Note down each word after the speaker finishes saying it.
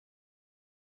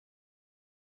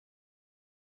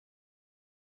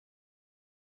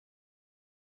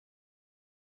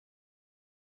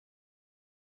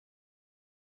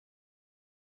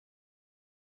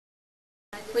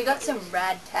We got some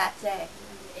rad tats, eh?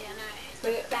 Yeah,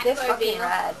 no. They're fucking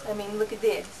rad. I mean, look at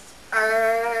this.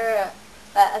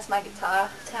 That's my guitar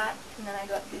tat, and then I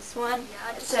got this one.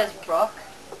 Yeah, it says rock.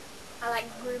 I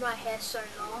grew my hair so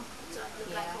long, so I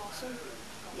look like awesome.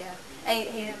 Yeah. And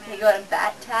he got a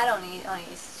bat tat on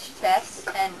his chest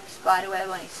and spiderweb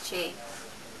on his cheek.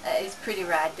 It's pretty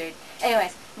rad, dude.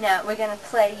 Anyways, now we're gonna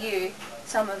play you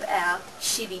some of our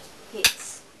shitty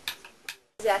hits.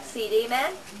 This is our CD,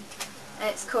 man, and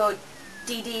it's called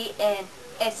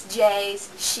DD&SJ's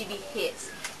Shitty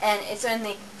Hits, and it's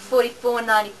only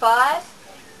 $44.95,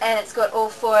 and it's got all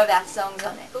 4 of our songs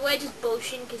on it. But we're just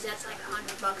bullshitting because that's like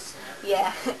 $100.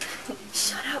 Yeah.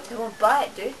 Shut up! They won't buy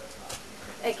it, dude.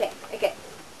 Okay.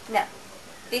 Now,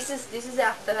 this is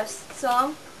our first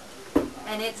song,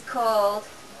 and it's called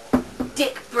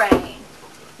Dick Brain.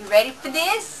 You ready for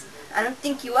this? I don't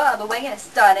think you are, but we're gonna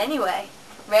start anyway.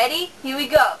 Ready? Here we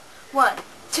go. 1,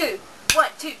 2,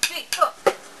 1, 2, 3, 4.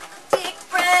 Dick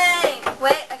Brain.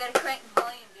 Wait, I gotta crank the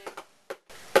volume, dude.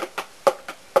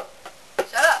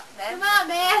 Shut up, man. Come on,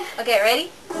 man. Okay,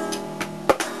 ready?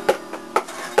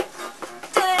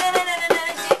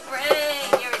 Dick Brain.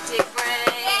 You're a dick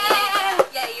brain.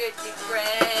 Yeah, you're a dick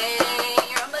brain.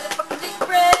 You're a motherfucking dick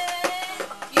brain.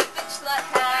 You bitch slut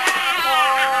hat.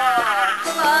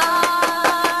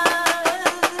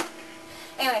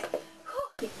 Anyways,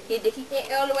 here, Dickie.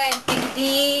 Yeah, all the way. Dickie D.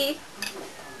 You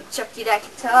chucked you that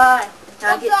guitar.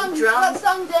 Now get the drums. What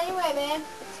songs anyway, man?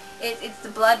 It's the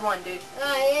blood one, dude.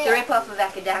 Oh, yeah. The rip-off of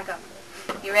Akadaka.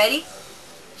 You ready?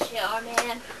 Sure,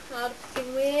 man. All the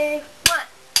fucking way. 1,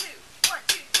 2, 1,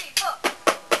 2, 3, 4.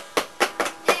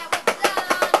 Yeah, what's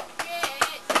up?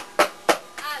 Yes.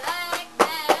 I like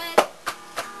that.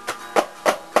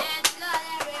 There's blood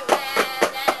everywhere.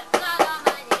 There's blood on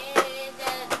my head.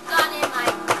 There's blood in my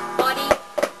body.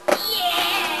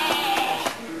 Yeah!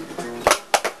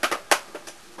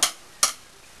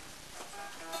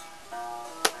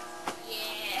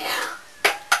 Yeah.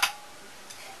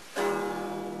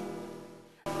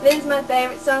 This is my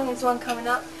favorite song. There's one coming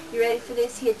up. You ready for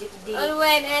this? Here, Dickie D. All the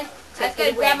way, man. Take Let's go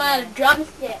it away, grab my man.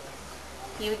 drumstick.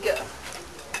 Here we go.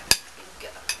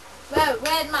 Where's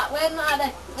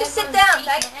my Just sit down,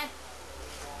 Jake.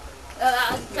 You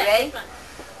ready?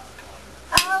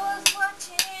 I was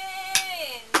watching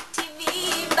TV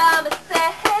by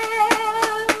myself.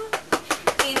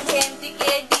 It came to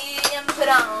get D and put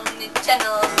on the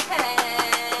channel 10.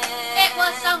 It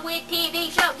was some weird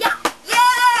TV show, yeah.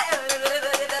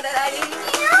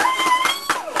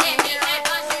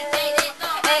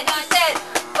 And he said,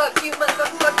 fuck you,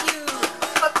 motherfucker, fuck you.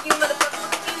 Fuck you, motherfucker,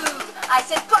 fuck you. I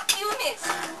said, fuck you, miss.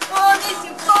 Oh, miss,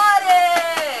 you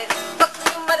farted. Fuck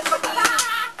you, motherfucker.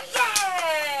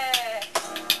 Yeah.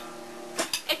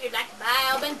 If you'd like to buy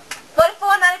Alvin.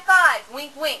 $44.95.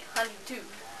 Wink, wink. 102.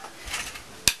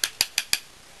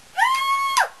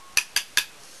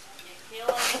 You're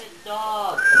killing the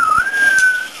dog.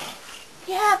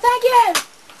 Yeah, thank you.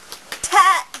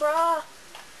 Tat, brah.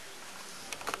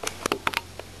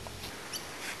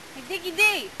 Hey, Dickie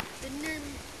D.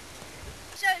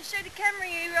 Show the camera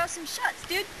you roll some shots,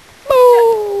 dude.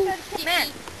 Woo! Man.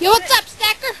 Yo, what's up,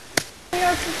 Stacker? You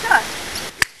roll some shots.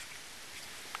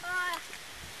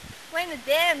 Playing the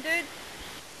damn, dude.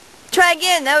 Try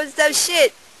again. That was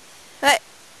shit.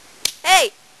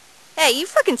 Hey, you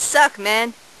fucking suck,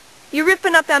 man. You're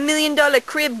ripping up our $1 million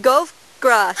crib golf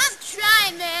grass. I'm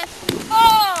trying, man.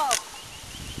 Oh!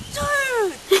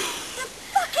 Dude! You're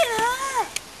fucking hot!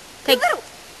 Take little...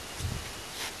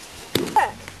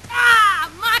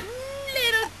 my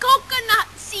little coconut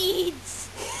seeds.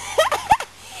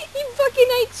 You fucking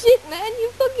ate shit, man.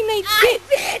 You fucking ate shit.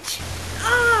 Bitch.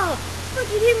 Oh! Fuck,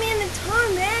 you hit me in the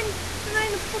tongue, man. Right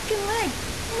in the fucking leg.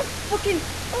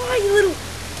 Oh, you little...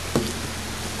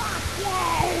 Fuck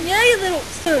yeah. Yeah, you little...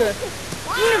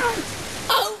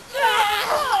 Oh,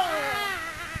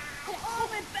 Oh,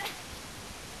 my back.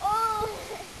 Oh,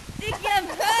 Dickie, I'm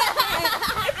hurt, man.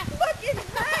 I'm fucking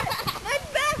hurt. My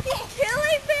back is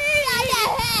killing me.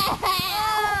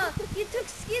 Oh, you took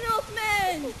skin off,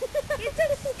 man. You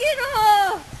took skin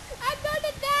off. I'm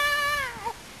gonna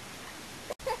die.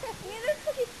 You don't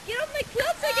fucking get off my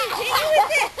clothes so I can hit you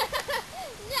with it.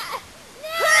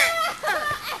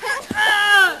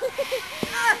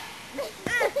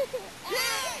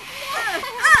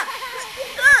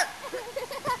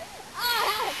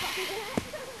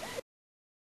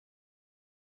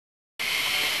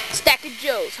 Stacker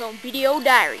Joe's home video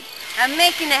diary. I'm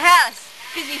making a house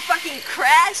because we fucking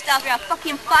crashed after a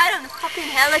fucking fight on the fucking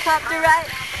helicopter ride.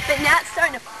 But now it's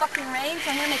starting to fucking rain, so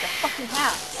I'm gonna make a fucking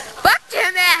house. Fuck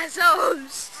them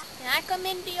assholes! Can I come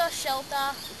into your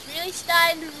shelter? It's really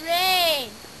starting to rain.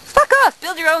 Fuck off!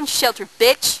 Build your own shelter,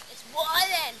 bitch! It's water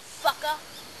then, fucker.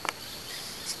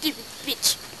 Stupid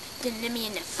bitch. Didn't let me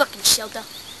in the fucking shelter.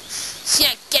 See,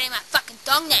 I'm getting my fucking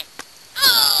tongue then.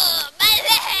 Oh, my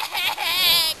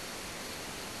leg!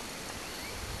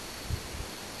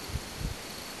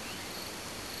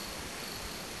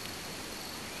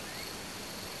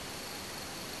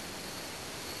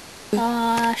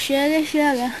 Oh, sugar,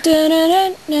 sugar.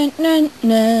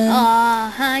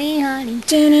 Oh, honey, honey.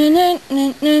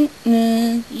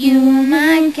 You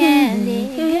my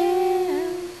candy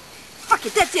girl. Fuck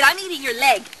it, that's it, I'm eating your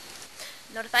leg!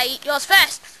 Not if I eat yours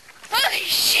first. Holy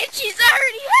shit, she's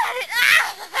already had it!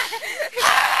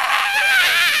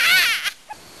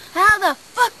 How the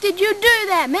fuck did you do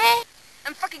that, man?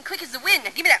 I'm fucking quick as the wind,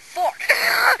 now give me that fork!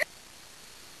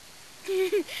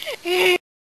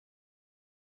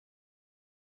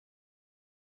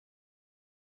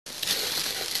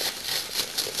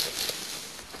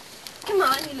 Come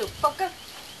on, you little fucker.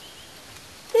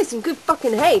 There's some good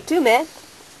fucking hay too, man.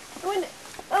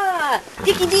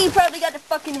 Dickie D probably got the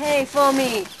fucking hay for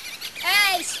me.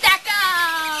 Hey,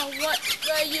 Stacker! What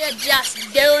were you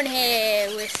just doing here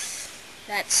with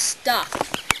that stuff,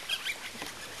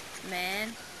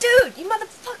 man? Dude, you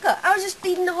motherfucker! I was just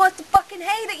feeding the horse the fucking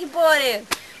hay that you bought him.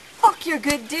 Fuck, you're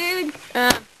good, dude.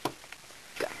 Yeah,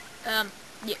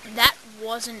 that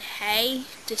wasn't hay.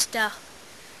 Just, did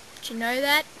you know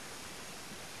that?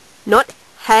 Not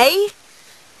hay?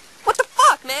 What the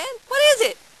fuck, man? What is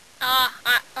it? I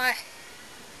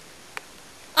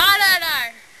don't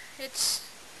know. It's,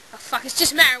 oh fuck, it's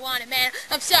just marijuana, man.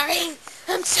 I'm sorry.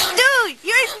 I'm sorry. Dude,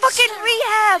 you're in fucking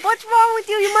rehab. What's wrong with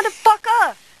you, you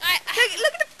motherfucker?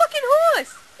 Look at the fucking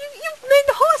horse. You made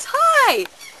the horse high.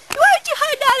 Why would you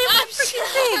hide that in my freaking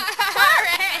thing?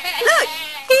 Look,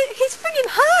 he's freaking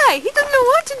high. He doesn't know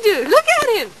what to do. Look at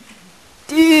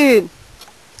him.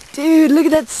 Dude, look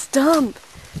at that stump.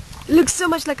 It looks so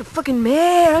much like a fucking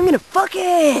mare. I'm gonna fuck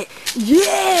it.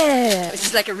 Yeah. This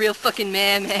is like a real fucking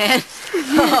mare, man.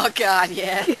 Oh, God,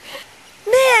 yeah. Man,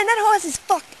 that horse is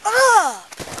fucked up.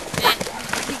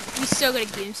 You still gotta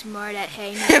give him some more of that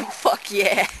hay, man. Fuck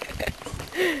yeah.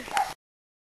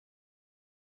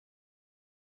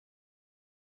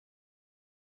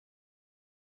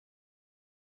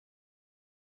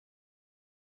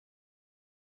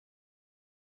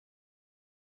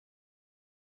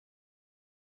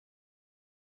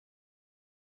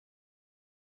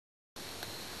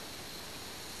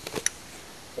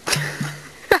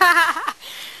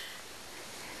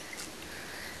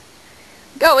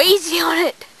 Go easy on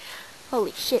it.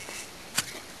 Holy shit.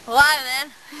 Why,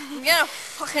 man? I'm gonna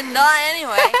fucking die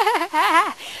anyway.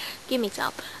 Give me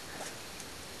some.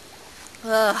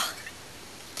 Ugh.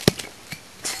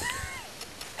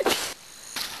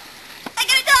 I'm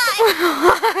gonna die!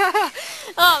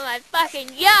 Oh my fucking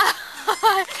god!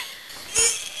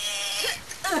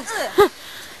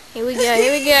 Here we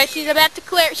go. She's about to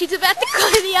clear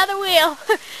the other wheel.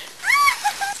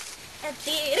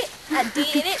 I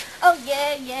did it. Oh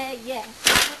yeah. No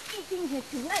eating here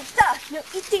tonight, no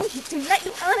eating here tonight,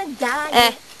 you wanna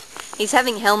die. He's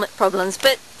having helmet problems,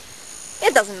 but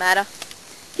it doesn't matter.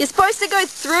 You're supposed to go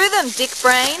through them, dick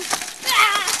brain.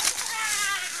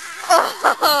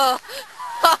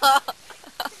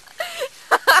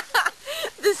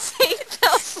 The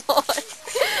seatbelt falls.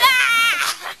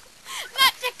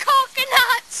 Not the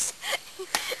coconuts!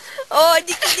 Oh,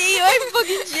 Dickie D, we're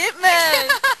fucking shit, man.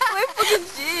 We're fucking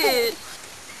shit.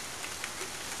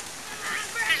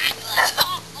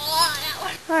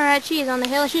 Alright, she's on the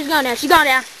hill. She's going down.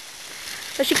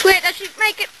 Does she clear it? Does she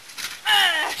make it?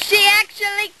 She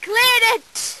actually cleared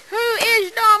it! Who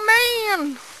is the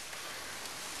man?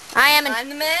 I'm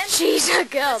the man? She's a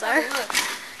girl, though.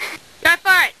 Go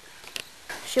for it!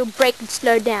 She'll brake and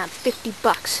slow down.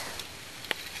 $50.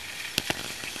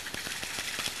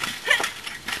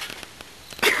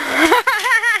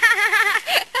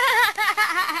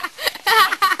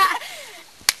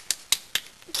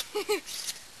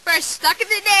 First stuck of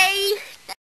the day.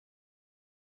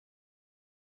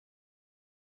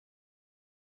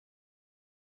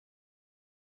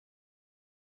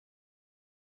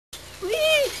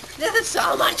 This is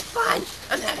so much fun.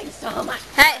 I'm having so much.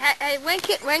 Hey, when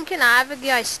can I have a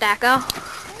go, Stacker?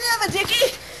 Never,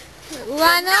 Dickie.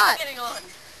 Why not? Getting on.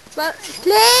 But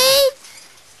please.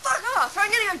 Fuck off.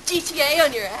 I'm gonna go GTA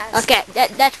on your ass. Okay,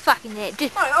 that's fucking it.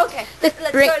 Just Alright, okay. Let's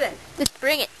go then. Let's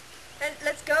bring it.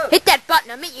 Let's go. Hit that button.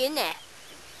 I'll meet you in there.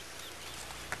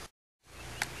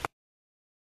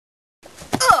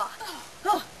 Oh.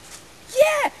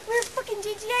 Yeah, we're in fucking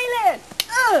GTA land.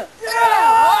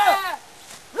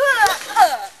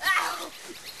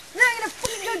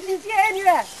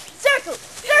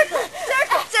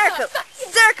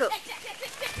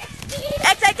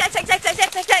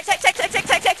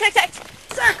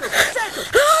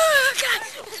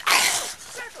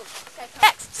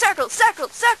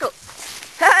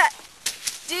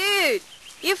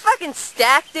 fucking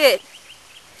stacked it.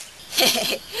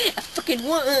 I fucking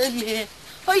won, man.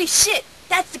 Holy shit,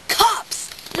 that's the cops.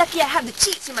 Lucky I have the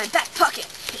cheats in my back pocket.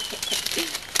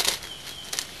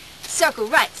 Circle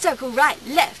right,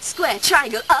 left, square,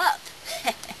 triangle, up.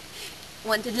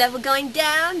 Wanted level going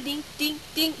down, ding, ding,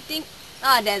 ding, ding.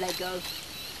 Ah, there they go.